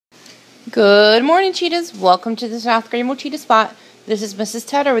Good morning, Cheetahs. Welcome to the South Greenville Cheetah Spot. This is Mrs.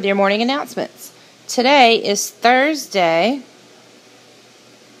 Tedder with your morning announcements. Today is Thursday,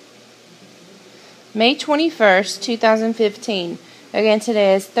 May 21st, 2015. Again,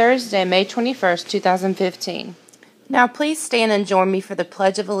 today is Thursday, May 21st, 2015. Now, please stand and join me for the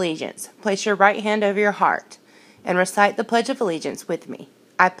Pledge of Allegiance. Place your right hand over your heart and recite the Pledge of Allegiance with me.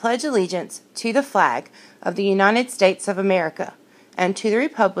 I pledge allegiance to the flag of the United States of America and to the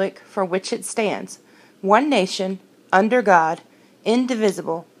republic for which it stands, one nation, under God,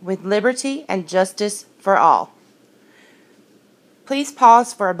 indivisible, with liberty and justice for all. Please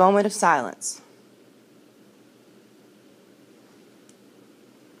pause for a moment of silence.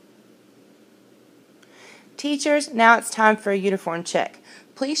 Teachers, now it's time for a uniform check.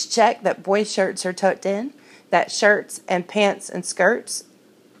 Please check that boys' shirts are tucked in, that shirts and pants and skirts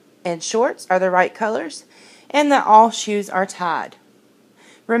and shorts are the right colors, and that all shoes are tied.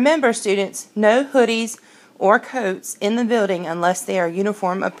 Remember, students, no hoodies or coats in the building unless they are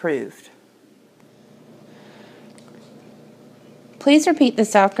uniform approved. Please repeat the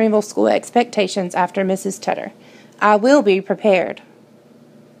South Greenville School expectations after Mrs. Tedder. I will be prepared.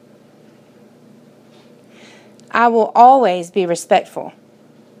 I will always be respectful.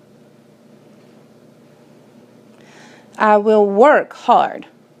 I will work hard.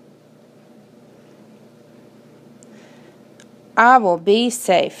 I will be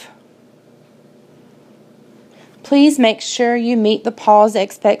safe. Please make sure you meet the Paul's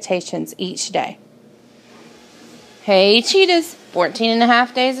expectations each day. Hey, Cheetahs, 14 and a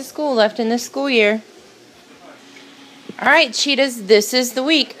half days of school left in this school year. Alright, Cheetahs, this is the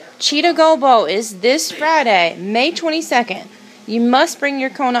week. Cheetah Goal Bowl is this Friday, May 22nd. You must bring your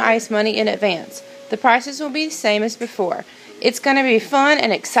Kona Ice money in advance. The prices will be the same as before. It's going to be a fun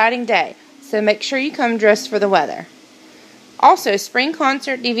and exciting day, so make sure you come dressed for the weather. Also, spring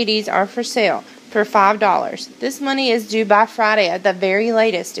concert DVDs are for sale for $5. This money is due by Friday at the very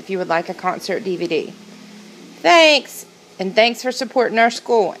latest if you would like a concert DVD. Thanks! And thanks for supporting our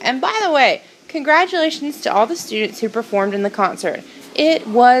school. And by the way, congratulations to all the students who performed in the concert. It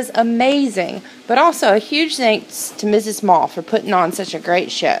was amazing. But also a huge thanks to Mrs. Mall for putting on such a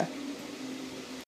great show.